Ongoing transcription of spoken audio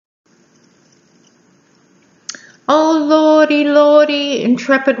Oh lordy, lordy,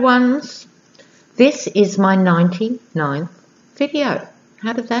 intrepid ones. This is my 99th video.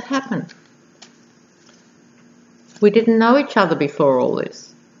 How did that happen? We didn't know each other before all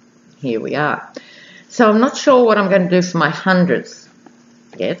this. Here we are. So I'm not sure what I'm going to do for my hundreds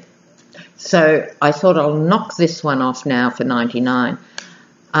yet. So I thought I'll knock this one off now for 99.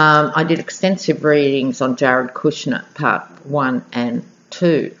 I did extensive readings on Jared Kushner, part 1 and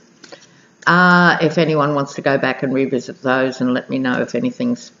 2. If anyone wants to go back and revisit those and let me know if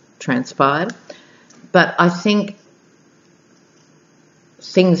anything's transpired. But I think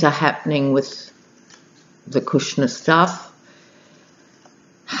things are happening with the Kushner stuff.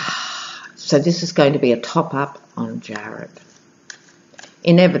 So this is going to be a top-up on Jared.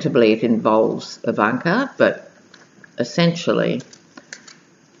 Inevitably it involves Ivanka, but essentially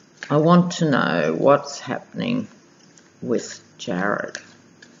I want to know what's happening with Jared.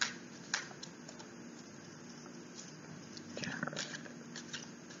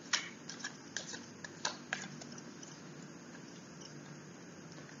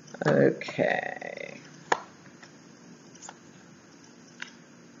 Okay.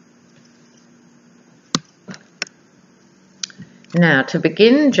 Now, to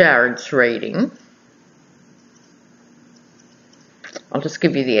begin Jared's reading, I'll just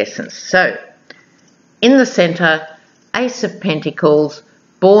give you the essence. So, in the centre, Ace of Pentacles,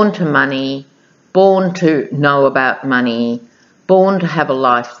 born to money, born to know about money, born to have a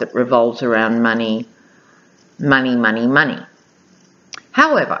life that revolves around money, money, money, money.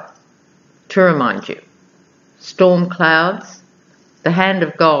 However, to remind you, storm clouds, the hand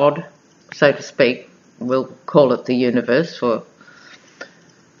of God, so to speak, we'll call it the universe for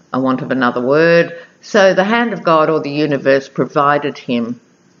a want of another word. So the hand of God or the universe provided him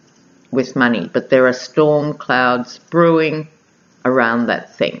with money, but there are storm clouds brewing around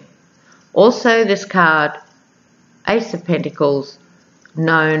that thing. Also this card, Ace of Pentacles,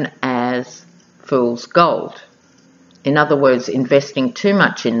 known as Fool's Gold. In other words, investing too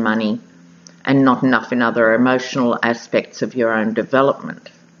much in money and not enough in other emotional aspects of your own development.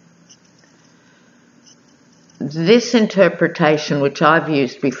 This interpretation, which I've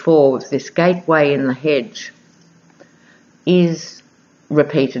used before with this gateway in the hedge, is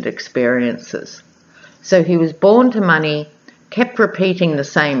repeated experiences. So he was born to money, kept repeating the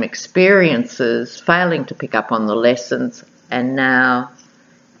same experiences, failing to pick up on the lessons, and now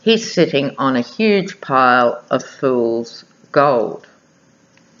he's sitting on a huge pile of fool's gold.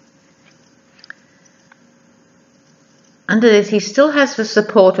 Under this, he still has the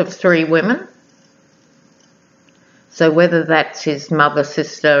support of 3 women. So whether that's his mother,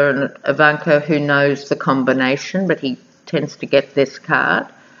 sister, and Ivanka, who knows the combination, but he tends to get this card.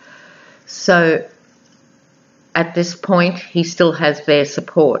 So at this point, he still has their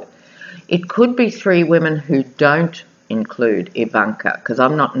support. It could be 3 women who don't include Ivanka, because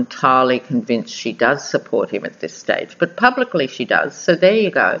I'm not entirely convinced she does support him at this stage, but publicly she does. So there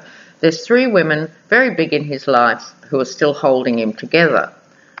you go. There's 3 women very big in his life who are still holding him together.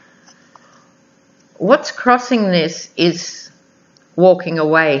 What's crossing this is walking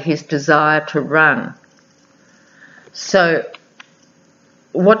away, his desire to run. So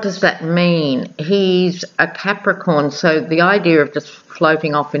what does that mean? He's a Capricorn, so the idea of just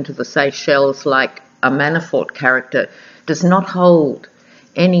floating off into the Seychelles like a Manafort character does not hold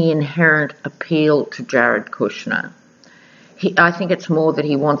any inherent appeal to Jared Kushner. I think it's more that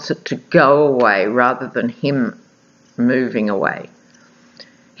he wants it to go away rather than him moving away.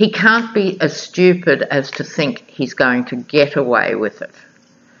 He can't be as stupid as to think he's going to get away with it.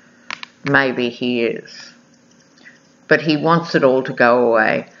 Maybe he is. But he wants it all to go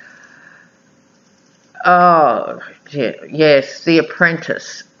away. Oh, yes, the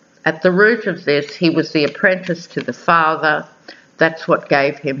apprentice. At the root of this, he was the apprentice to the father. That's what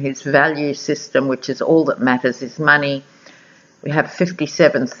gave him his value system, which is all that matters is money. We have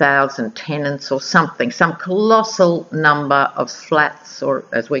 57,000 tenants or something, some colossal number of flats, or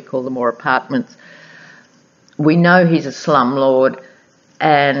as we call them, or apartments. We know he's a slumlord,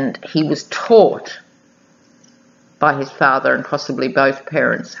 and he was taught by his father and possibly both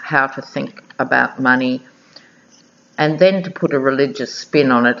parents how to think about money, and then to put a religious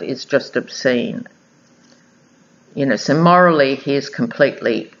spin on it is just obscene. You know, so morally he is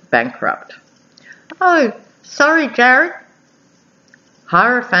completely bankrupt. Oh, sorry, Jared.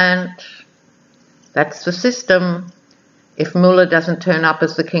 Hierophant, that's the system. If Mullah doesn't turn up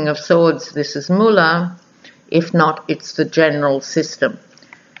as the King of Swords, this is Mullah. If not, it's the general system.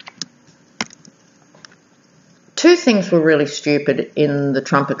 2 things were really stupid in the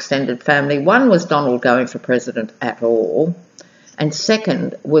Trump extended family. One was Donald going for president at all, And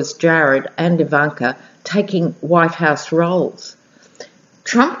second was Jared and Ivanka taking White House roles.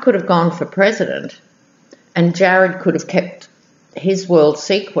 Trump could have gone for president and Jared could have kept his world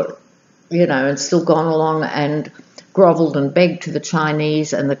secret, you know, and still gone along and grovelled and begged to the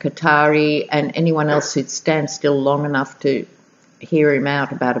Chinese and the Qatari and anyone else who'd stand still long enough to hear him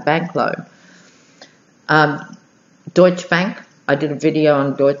out about a bank loan. Deutsche Bank, I did a video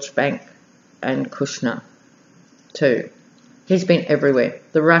on Deutsche Bank and Kushner too. He's been everywhere.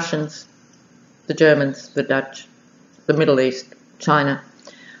 The Russians, the Germans, the Dutch, the Middle East, China.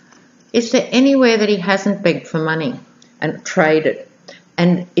 Is there anywhere that he hasn't begged for money and traded?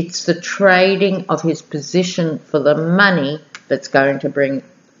 And it's the trading of his position for the money that's going to bring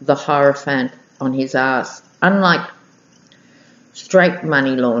the Hierophant on his ass. Unlike straight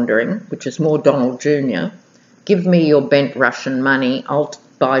money laundering, which is more Donald Jr., give me your bent Russian money, I'll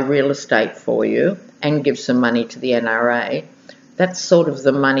buy real estate for you and give some money to the NRA. That's sort of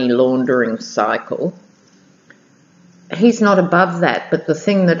the money laundering cycle. He's not above that, but the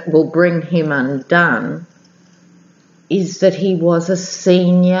thing that will bring him undone is that he was a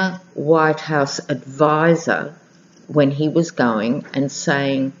senior White House advisor when he was going and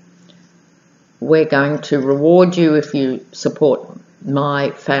saying, we're going to reward you if you support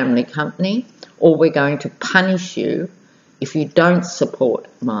my family company, or we're going to punish you if you don't support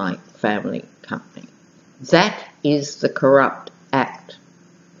my family company. That is the corrupt act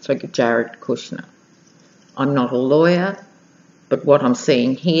for Jared Kushner. I'm not a lawyer, but what I'm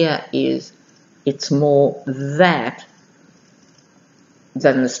seeing here is it's more that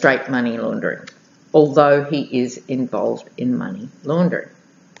than the straight money laundering, although he is involved in money laundering.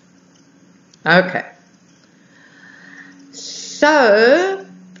 Okay. So,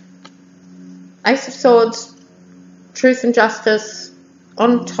 Ace of Swords, truth and justice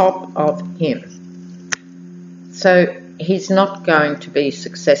on top of him. So, he's not going to be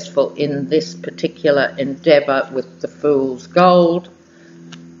successful in this particular endeavour with the Fool's Gold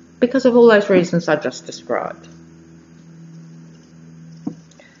because of all those reasons I just described.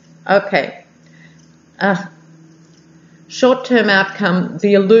 Okay. Short-term outcome,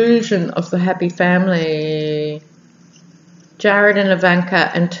 the illusion of the happy family. Jared and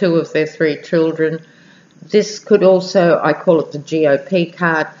Ivanka and 2 of their 3 children. This could also, I call it the GOP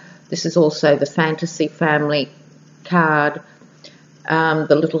card. This is also the fantasy family card. The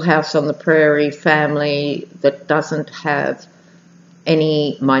Little House on the Prairie family that doesn't have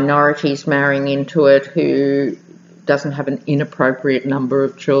any minorities marrying into it, who doesn't have an inappropriate number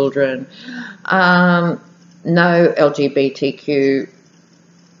of children. No LGBTQ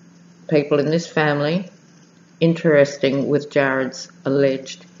people in this family. Interesting with Jared's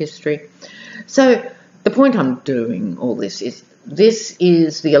alleged history. So the point I'm doing all this is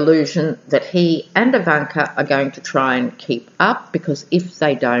the illusion that he and Ivanka are going to try and keep up, because if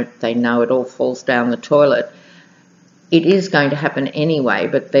they don't, they know it all falls down the toilet. It is going to happen anyway,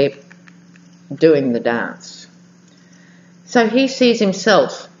 but they're doing the dance. So he sees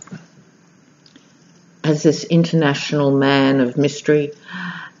himself as this international man of mystery,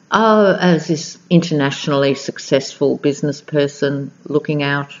 as this internationally successful business person looking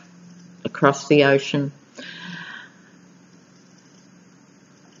out across the ocean.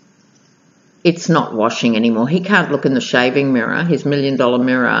 It's not washing anymore. He can't look in the shaving mirror, his $1 million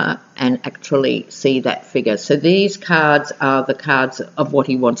mirror, and actually see that figure. So these cards are the cards of what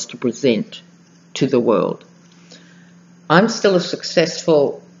he wants to present to the world. I'm still a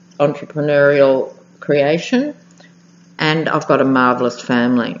successful entrepreneurial creation, and I've got a marvellous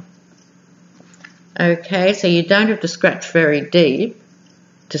family. Okay, so you don't have to scratch very deep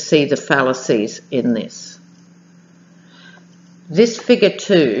to see the fallacies in this. This figure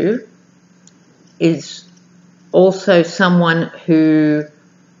 2 is also someone who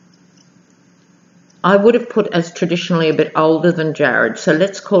I would have put as traditionally a bit older than Jared, so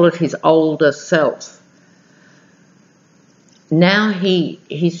let's call it his older self. Now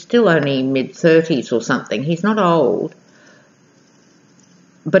he's still only mid-30s or something. He's not old,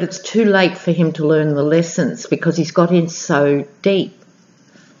 but it's too late for him to learn the lessons because he's got in so deep.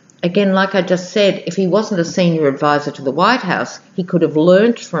 Again, like I just said, if he wasn't a senior advisor to the White House, he could have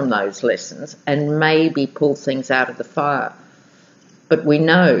learnt from those lessons and maybe pull things out of the fire. But we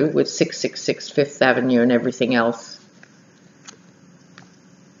know with 666 Fifth Avenue and everything else,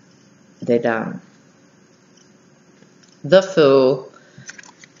 they're done. The Fool.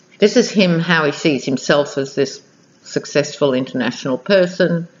 This is him, how he sees himself as this successful international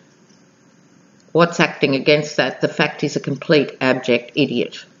person. What's acting against that? The fact he's a complete abject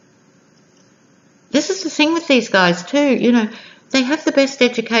idiot. This is the thing with these guys too, you know, they have the best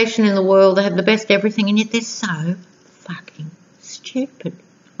education in the world, they have the best everything, and yet they're so fucking stupid.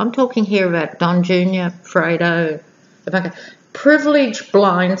 I'm talking here about Don Jr., Fredo, IVANKA. Privilege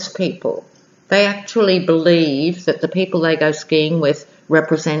blinds people. They actually believe that the people they go skiing with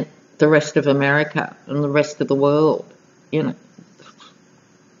represent the rest of America and the rest of the world, you know.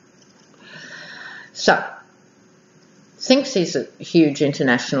 So, thinks he's a huge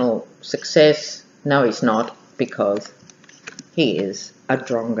international success. No, he's not, because he is a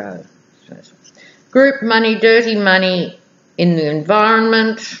drongo. Group money, dirty money in the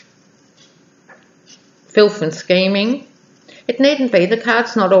environment, filth and scheming. It needn't be. The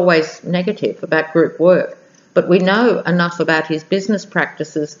card's not always negative about group work, but we know enough about his business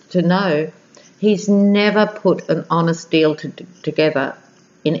practices to know he's never put an honest deal together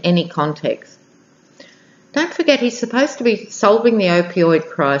in any context. Don't forget, he's supposed to be solving the opioid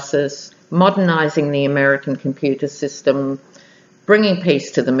crisis, modernising the American computer system, bringing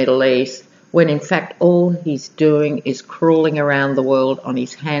peace to the Middle East, when in fact all he's doing is crawling around the world on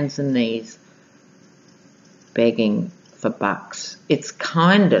his hands and knees, begging for bucks. It's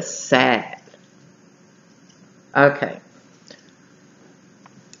kind of sad. Okay.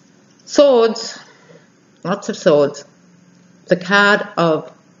 Swords. Lots of swords. The card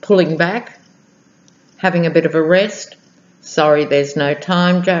of pulling back, having a bit of a rest. Sorry, there's no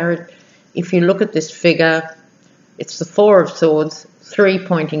time, Jared. If you look at this figure, it's the Four of Swords, 3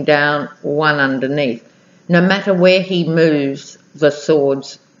 pointing down, 1 underneath. No matter where he moves, the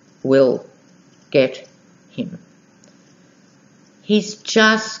swords will get him. He's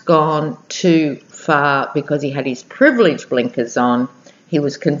just gone too far because he had his privilege blinkers on. He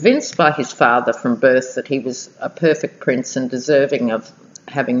was convinced by his father from birth that he was a perfect prince and deserving of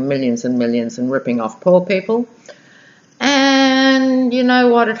having millions and millions and ripping off poor people. And you know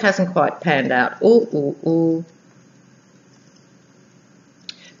what? It hasn't quite panned out. Ooh.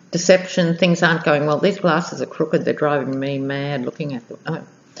 Deception, things aren't going well. These glasses are crooked. They're driving me mad looking at them.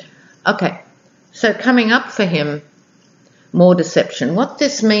 Oh. Okay, so coming up for him, more deception. What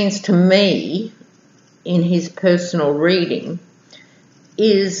this means to me in his personal reading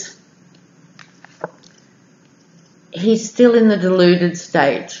is he's still in the deluded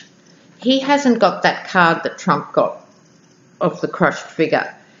stage. He hasn't got that card that Trump got of the crushed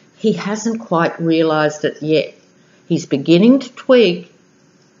figure. He hasn't quite realised it yet. He's beginning to twig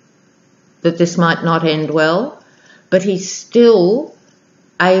that this might not end well, but he's still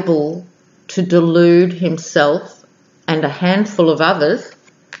able to delude himself and a handful of others,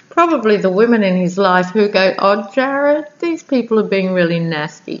 probably the women in his life who go, oh, Jared, these people are being really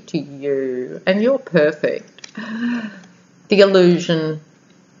nasty to you and you're perfect. The illusion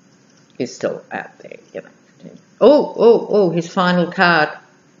is still out there, you know. Oh, his final card.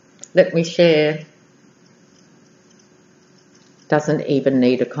 Let me share. Doesn't even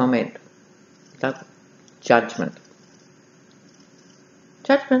need a comment. Judgment.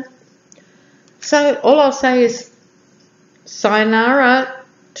 Judgment. So all I'll say is sayonara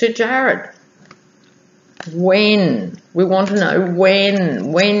to Jared. When? We want to know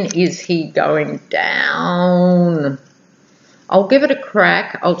when. When is he going down? I'll give it a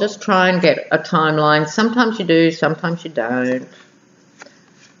crack. I'll just try and get a timeline. Sometimes you do, sometimes you don't.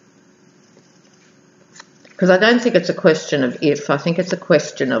 Because I don't think it's a question of if. I think it's a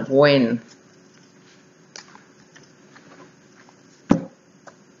question of when.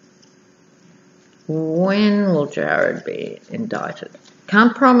 When will Jared be indicted?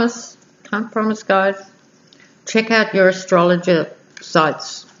 Can't promise. Can't promise, guys. Check out your astrologer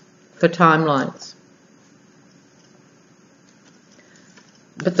sites for timelines.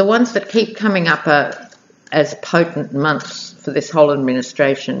 But the ones that keep coming up are as potent months for this whole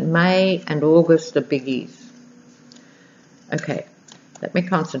administration. May and August are biggies. Okay, let me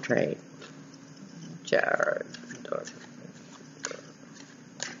concentrate. Jared.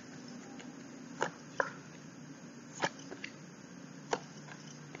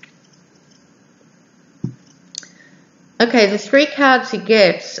 Okay, the 3 cards he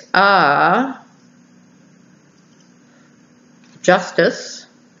gets are Justice.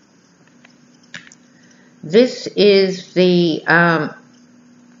 This is the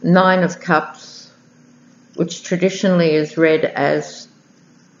 9 of Cups, which traditionally is read as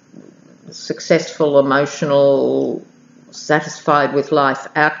successful, emotional, satisfied with life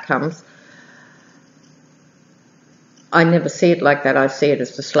outcomes. I never see it like that. I see it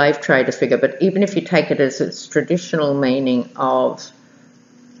as the slave trader figure. But even if you take it as its traditional meaning of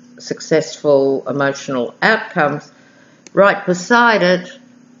successful emotional outcomes, right beside it,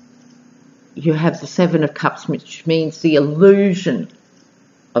 you have the 7 of Cups, which means the illusion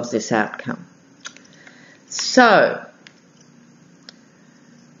of this outcome. So,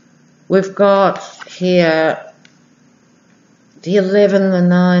 we've got here The 11, the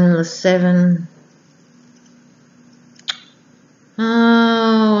 9, the 7.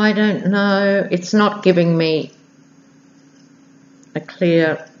 Oh, I don't know. It's not giving me a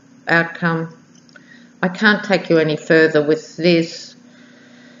clear outcome. I can't take you any further with this.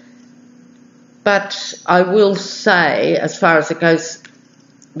 But I will say, as far as it goes,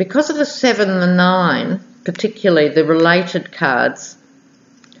 because of the 7 and the 9, particularly the related cards,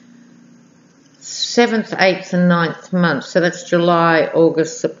 7th, 8th and 9th month, so that's July,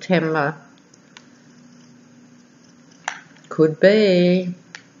 August, September. Could be.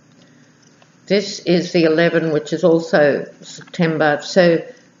 This is the 11, which is also September, so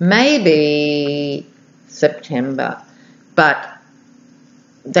maybe September, but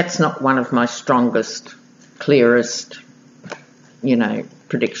that's not one of my strongest, clearest, you know,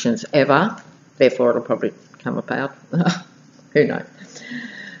 predictions ever. Therefore, it'll probably come about. Who knows?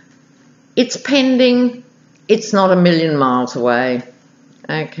 It's pending. It's not a million miles away.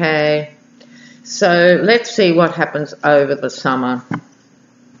 Okay. So let's see what happens over the summer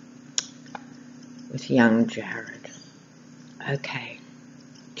with young Jared. Okay.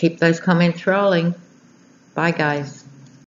 Keep those comments rolling. Bye, guys.